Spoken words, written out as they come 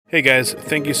Hey guys,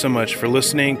 thank you so much for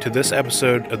listening to this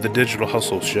episode of the Digital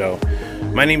Hustle Show.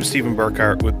 My name is Stephen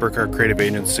Burkhart with Burkhart Creative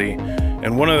Agency,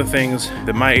 and one of the things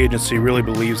that my agency really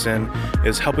believes in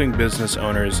is helping business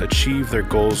owners achieve their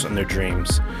goals and their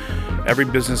dreams. Every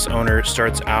business owner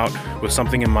starts out with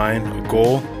something in mind, a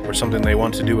goal, or something they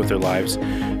want to do with their lives,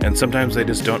 and sometimes they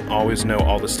just don't always know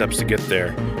all the steps to get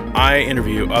there. I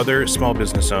interview other small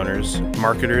business owners,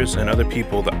 marketers, and other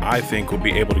people that I think will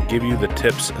be able to give you the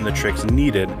tips and the tricks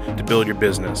needed to build your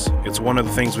business. It's one of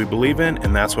the things we believe in,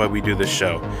 and that's why we do this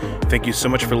show. Thank you so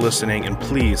much for listening, and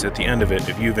please, at the end of it,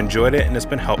 if you've enjoyed it and it's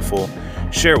been helpful,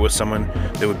 share it with someone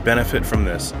that would benefit from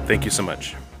this. Thank you so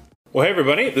much. Well, hey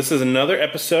everybody, this is another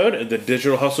episode of the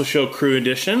Digital Hustle Show Crew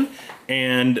Edition,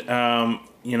 and first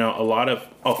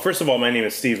of all, my name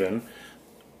is Steven.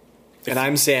 And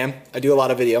I'm Sam. I do a lot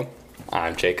of video.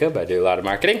 I'm Jacob. I do a lot of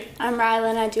marketing. I'm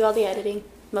Rylan. I do all the editing.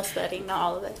 Most of the editing, not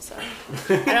all of it, so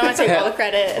I don't want to take all the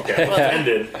credit. Okay, well,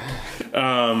 ended.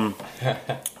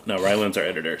 No, Rylan's our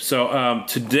editor. So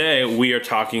today we are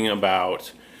talking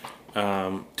about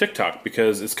TikTok,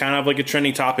 because it's kind of like a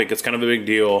trending topic. It's kind of a big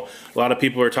deal. A lot of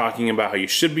people are talking about how you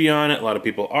should be on it. A lot of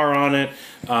people are on it.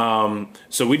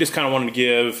 So we just kind of wanted to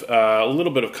give a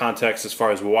little bit of context as far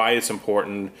as why it's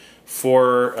important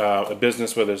for a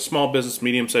business, whether it's a small business,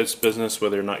 medium-sized business,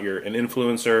 whether or not you're an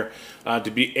influencer,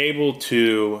 to be able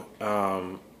to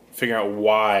figure out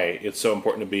why it's so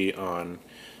important to be on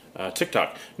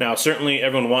TikTok. Now, certainly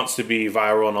everyone wants to be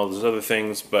viral and all those other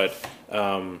things, but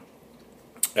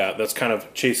that's kind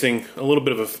of chasing a little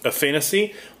bit of a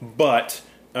fantasy, but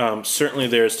certainly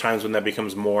there's times when that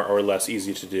becomes more or less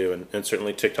easy to do, and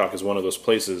certainly TikTok is one of those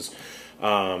places.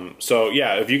 So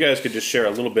yeah, if you guys could just share a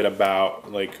little bit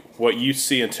about like what you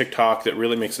see in TikTok that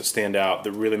really makes it stand out,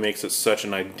 that really makes it such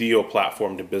an ideal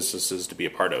platform to businesses to be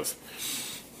a part of.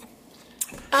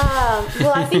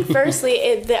 Well, I think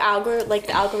firstly, the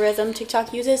algorithm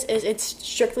TikTok uses is it's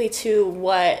strictly to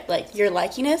what like your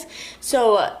liking is.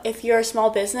 So if you're a small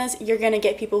business, you're gonna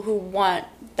get people who want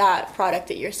that product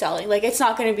that you're selling. Like it's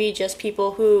not gonna be just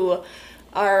people who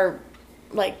are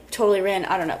like totally random.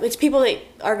 I don't know. It's people that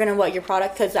are gonna want your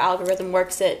product because the algorithm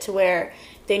works it to where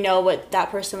they know what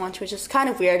that person wants, which is kind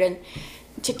of weird. And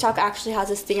TikTok actually has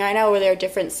this thing right now where there are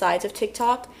different sides of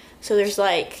TikTok. So there's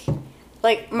like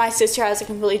my sister has a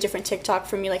completely different TikTok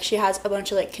from me. Like she has a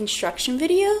bunch of like construction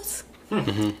videos.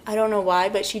 Mm-hmm. I don't know why,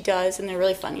 but she does, and they're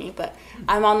really funny. But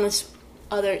I'm on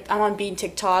Bean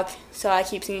TikTok, so I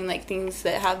keep seeing like things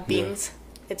that have beans. Yeah.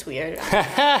 It's weird. No,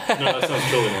 that sounds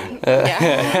totally normal.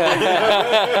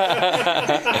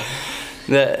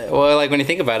 Yeah. Well, like when you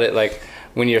think about it, like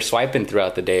when you're swiping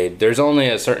throughout the day, there's only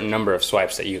a certain number of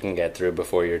swipes that you can get through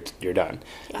before you're done.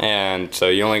 Yeah. And so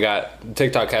you only got,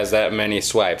 TikTok has that many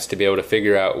swipes to be able to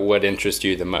figure out what interests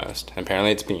you the most.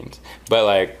 Apparently it's beans. But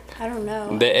like, I don't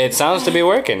know. It sounds to be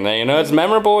working. You know, it's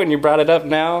memorable, and you brought it up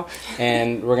now,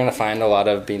 and we're going to find a lot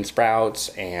of bean sprouts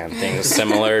and things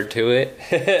similar to it.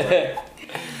 Right.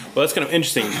 Well, that's kind of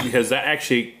interesting, because that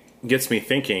actually gets me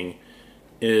thinking,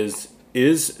 is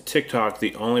TikTok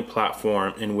the only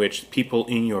platform in which people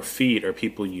in your feed are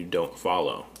people you don't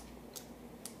follow?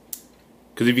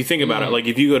 Because if you think about it, like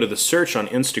if you go to the search on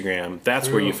Instagram, that's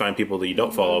where you find people that you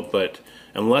don't follow. But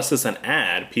unless it's an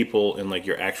ad, people in like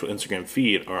your actual Instagram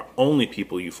feed are only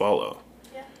people you follow.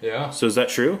 Yeah. So is that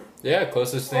true? Yeah,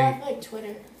 closest thing. Well, like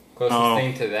Twitter. Closest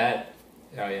thing to that.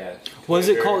 Oh yeah. What is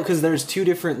it called? Because there's two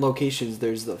different locations.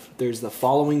 There's the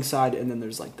following side, and then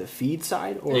there's like the feed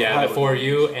side. Or yeah, the For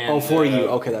You and For You.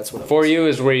 Okay, that's what. For You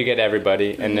is where you get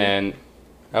everybody, and then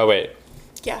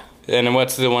Yeah. And then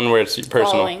what's the one where it's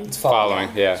personal? Following. It's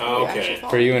following. Yeah. Oh, okay.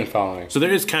 For You and following. So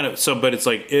there is kind of but it's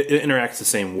like it interacts the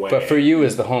same way. But For You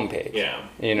is the homepage. Yeah.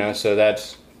 You know, so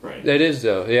that's right. That is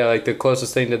though. Yeah, like the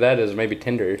closest thing to that is maybe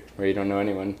Tinder, where you don't know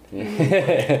anyone.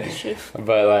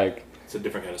 But like. It's a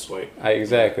different kind of swipe.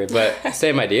 Exactly, but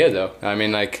same idea though. I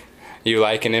mean, like you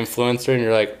like an influencer, and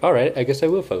you're like, all right, I guess I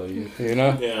will follow you. You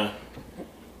know? Yeah.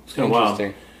 It's kind of wild.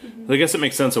 I guess it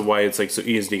makes sense of why it's like so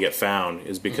easy to get found,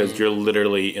 is because you're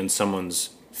literally in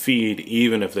someone's feed,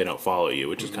 even if they don't follow you,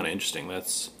 which is kind of interesting.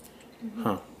 That's,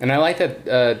 And I like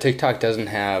that TikTok doesn't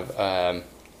have,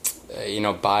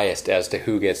 biased as to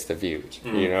who gets the views.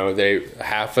 You know,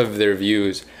 half of their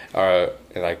views are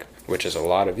like, which is a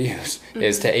lot of views,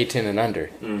 is to 18 and under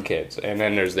kids. And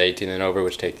then there's the 18 and over,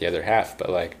 which take the other half. But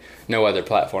like no other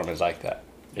platform is like that.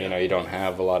 You know, you don't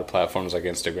have a lot of platforms like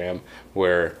Instagram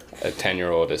where a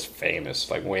 10-year-old is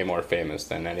famous, like way more famous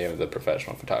than any of the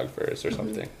professional photographers or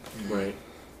something. Right.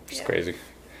 It's crazy.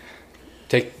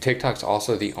 TikTok's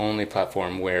also the only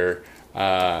platform where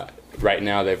right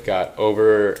now they've got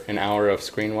over an hour of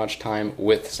screen watch time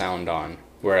with sound on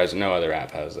whereas no other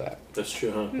app has that. That's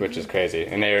true, huh? Which is crazy.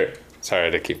 And they're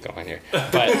sorry to keep going here,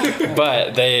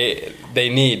 but they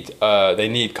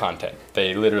need content.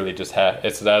 They literally just have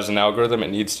it's as an algorithm. It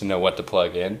needs to know what to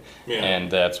plug in, and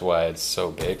that's why it's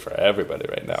so big for everybody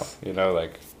right now. You know,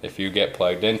 like if you get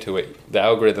plugged into it, the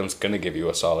algorithm's gonna give you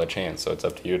a solid chance. So it's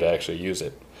up to you to actually use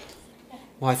it.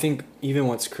 Well, I think even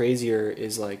what's crazier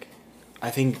is like, I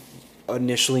think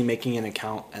initially making an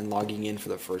account and logging in for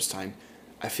the first time,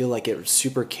 I feel like it was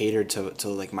super catered to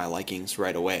like my likings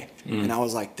right away. And I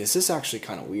was like, this is actually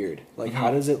kind of weird. Like,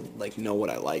 how does it like know what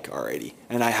I like already?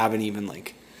 And I haven't even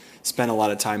like spent a lot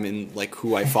of time in like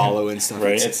who I follow and stuff.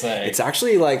 Right. It's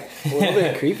actually like a little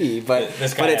bit creepy, but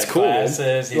This guy but it's has cool.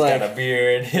 glasses, he's Like, got a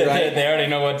beard. Right. They already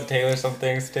know what to tailor some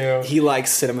things to. he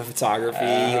likes cinema photography,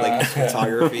 like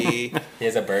photography. He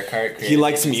has a Burkhart. He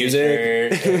likes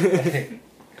music. T-shirt.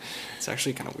 It's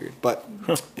actually kind of weird, but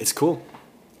it's cool.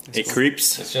 It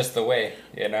creeps. It's just the way,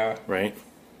 you know. Right.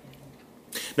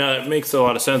 Now that makes a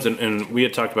lot of sense, and we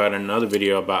had talked about in another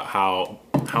video about how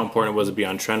important it was to be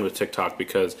on trend with TikTok,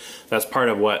 because that's part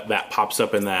of what that pops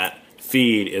up in that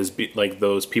feed is like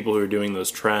those people who are doing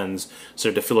those trends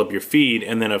start to fill up your feed,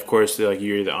 and then of course like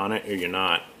you're either on it or you're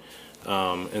not,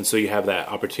 and so you have that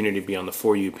opportunity to be on the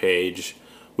For You page,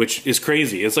 which is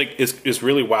crazy. It's like it's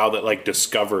really wild that like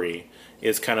discovery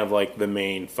is kind of like the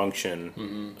main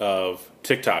function of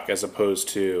TikTok, as opposed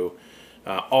to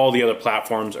all the other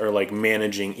platforms are like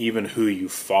managing even who you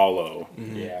follow.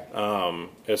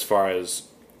 As far as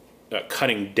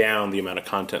cutting down the amount of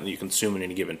content that you consume at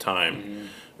any given time.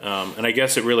 And I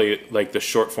guess it really, like the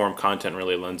short form content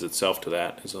really lends itself to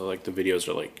that. So like the videos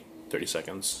are like 30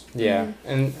 seconds. Yeah,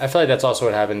 and I feel like that's also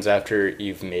what happens after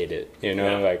you've made it. You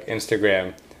know, like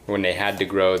Instagram, when they had to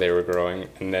grow, they were growing,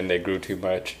 and then they grew too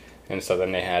much, and so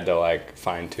then they had to like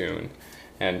fine tune.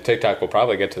 And TikTok will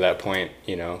probably get to that point,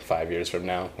 you know, 5 years from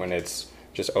now, when it's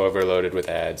just overloaded with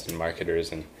ads and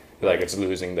marketers, and like it's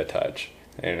losing the touch.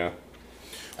 You know.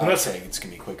 I'm not saying it's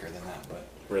gonna be quicker than that, but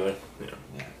Really? Yeah.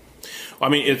 Well, I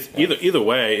mean, it's either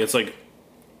way. It's like,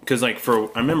 because like I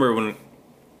remember when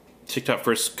TikTok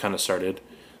first kind of started,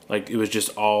 like it was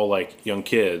just all like young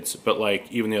kids. But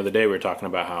like even the other day we were talking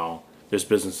about how there's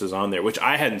businesses on there, which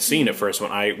I hadn't seen at first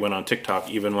when I went on TikTok.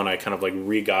 Even when I kind of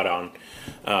like got on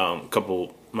a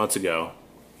couple months ago,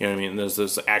 you know what I mean?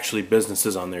 There's actually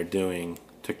businesses on there doing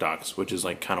TikToks, which is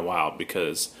like kind of wild,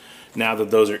 because now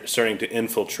that those are starting to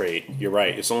infiltrate, you're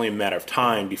right, it's only a matter of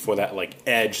time before that like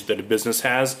edge that a business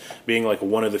has, being like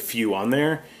one of the few on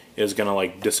there, is gonna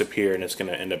like disappear, and it's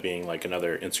gonna end up being like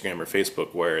another Instagram or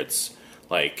Facebook, where it's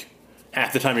like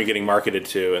half the time you're getting marketed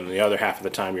to, and the other half of the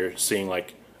time you're seeing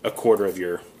like a quarter of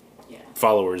your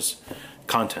followers'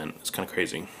 content. It's kind of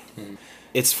crazy.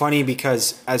 it's funny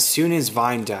because as soon as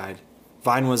Vine died,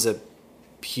 Vine was a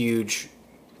huge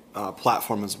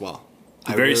platform as well.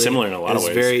 Very similar in a lot of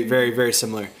ways. Very, very, very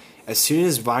similar. As soon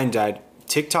as Vine died,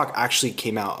 TikTok actually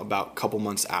came out about a couple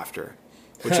months after,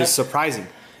 which is surprising.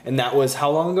 And that was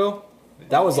how long ago?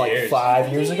 That was like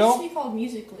 5 years It ago. used to be called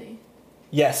Musical.ly.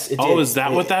 Yes, it Oh, did. is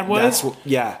that what that was?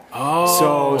 Yeah.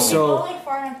 Oh. If you So go like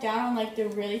far enough down on like the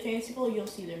really famous people, you'll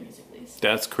see their Musical.lys.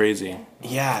 That's crazy.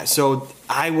 yeah, so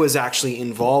I was actually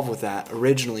involved with that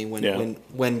originally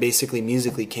when basically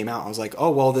Musical.ly came out. I was like,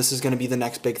 oh well, this is going to be the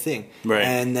next big thing. Right.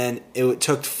 And then it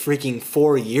took freaking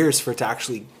 4 years for it to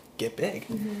actually get big,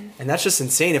 and that's just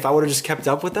insane. If I would have just kept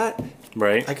up with that,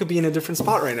 Right. I could be in a different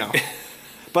spot right now.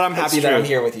 But I'm happy that true. I'm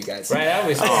here with you guys. Right, I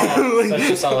always thought such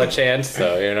a solid chance,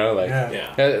 though, you know, like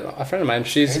Yeah. a friend of mine,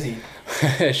 she's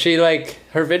Crazy. she like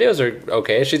her videos are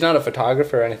okay. She's not a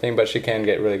photographer or anything, but she can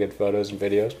get really good photos and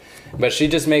videos. But she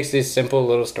just makes these simple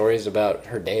little stories about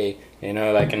her day, you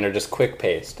know, like, and they're just quick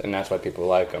paced, and that's why people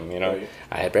like them. You know, Right.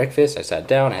 I had breakfast, I sat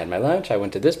down, I had my lunch, I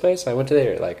went to this place, I went to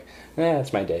there. Like,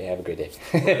 it's my day. Have a great day.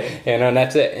 You know, and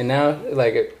that's it. And now,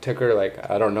 like, it took her like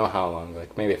I don't know how long,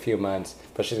 like maybe a few months,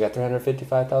 but she's got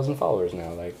 355,000 followers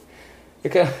now. Like,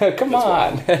 come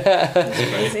on.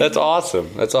 That's awesome.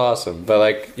 That's awesome. But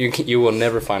like you will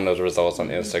never find those results on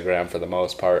Instagram for the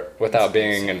most part without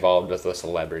being involved with a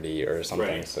celebrity or something.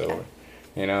 Right. So,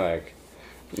 you know, like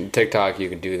TikTok, you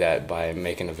can do that by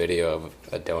making a video of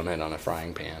a donut on a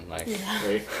frying pan. Like,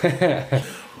 Right.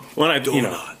 When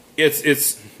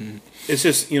it's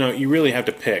just, you know, you really have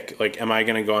to pick. Like, am I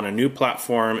going to go on a new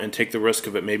platform and take the risk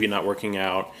of it maybe not working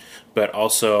out, but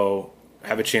also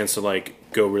have a chance to like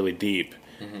go really deep?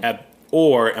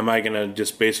 Or am I going to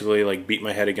just basically like beat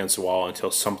my head against the wall until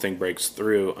something breaks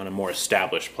through on a more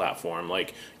established platform?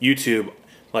 Like YouTube,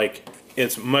 like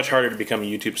it's much harder to become a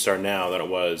YouTube star now than it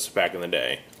was back in the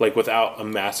day, like without a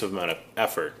massive amount of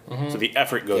effort. So the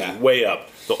effort goes way up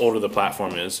the older the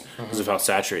platform is because of how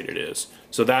saturated it is.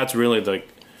 So that's really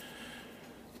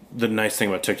the nice thing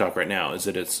about TikTok right now is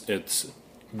that it's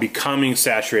becoming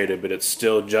saturated, but it's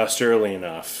still just early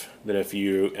enough that if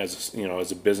you, as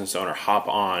a business owner, hop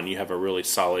on, you have a really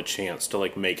solid chance to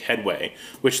like make headway,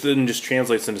 which then just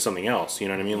translates into something else. You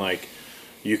know what I mean? Like,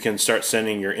 you can start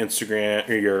sending your Instagram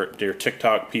or your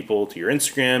TikTok people to your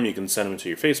Instagram. You can send them to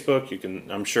your Facebook. You can,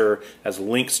 I'm sure, as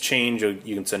links change,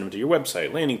 you can send them to your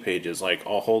website, landing pages, like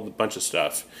a whole bunch of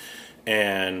stuff,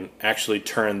 and actually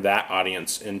turn that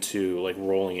audience into like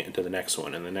rolling it into the next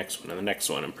one and the next one and the next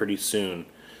one. And pretty soon,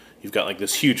 you've got like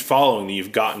this huge following that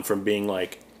you've gotten from being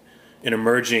like an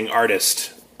emerging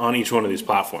artist on each one of these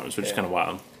platforms, which is kind of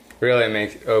wild.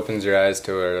 Really opens your eyes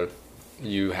to where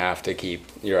you have to keep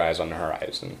your eyes on the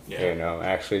horizon.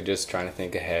 Actually just trying to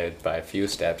think ahead by a few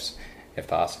steps if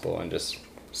possible, and just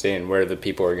seeing where the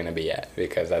people are going to be at,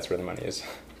 because that's where the money is.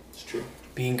 It's true.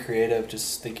 Being creative,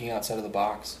 just thinking outside of the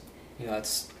box.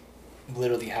 That's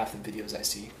literally half the videos I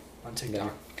see on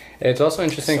TikTok. Yeah. It's also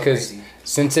interesting because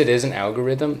since it is an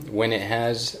algorithm, when it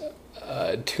has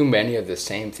too many of the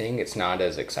same thing, it's not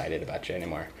as excited about you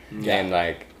anymore. And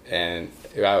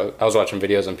I was watching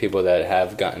videos on people that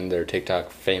have gotten their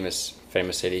TikTok famous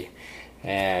city,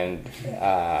 and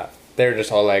they're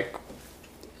just all like,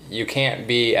 you can't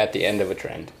be at the end of a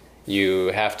trend. You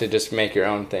have to just make your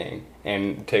own thing,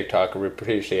 and TikTok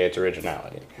appreciates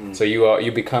originality. So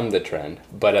you become the trend,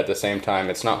 but at the same time,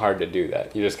 it's not hard to do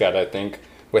that. You just gotta think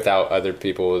without other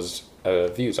people's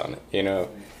views on it.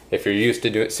 If you're used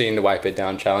to seeing the wipe it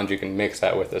down challenge, you can mix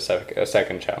that with a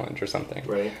second challenge or something.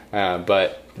 Right.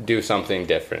 But do something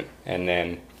different, and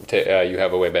then you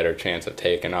have a way better chance of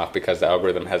taking off because the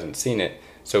algorithm hasn't seen it,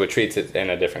 so it treats it in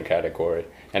a different category.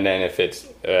 And then if it's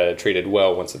treated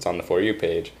well once it's on the For You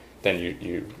page, then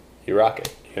you rock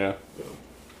it.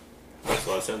 Makes a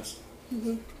lot of sense.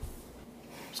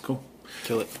 It's cool.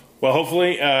 Kill it. Well,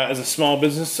 hopefully, as a small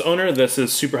business owner, this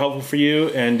is super helpful for you,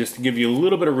 and just to give you a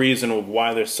little bit of reason of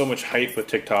why there's so much hype with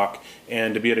TikTok,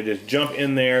 and to be able to just jump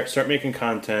in there, start making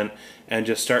content, and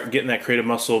just start getting that creative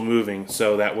muscle moving,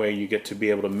 so that way you get to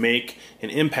be able to make an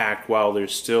impact while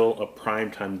there's still a prime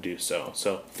time to do so.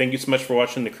 So thank you so much for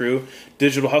watching the Crew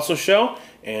Digital Hustle Show,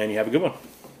 and you have a good one.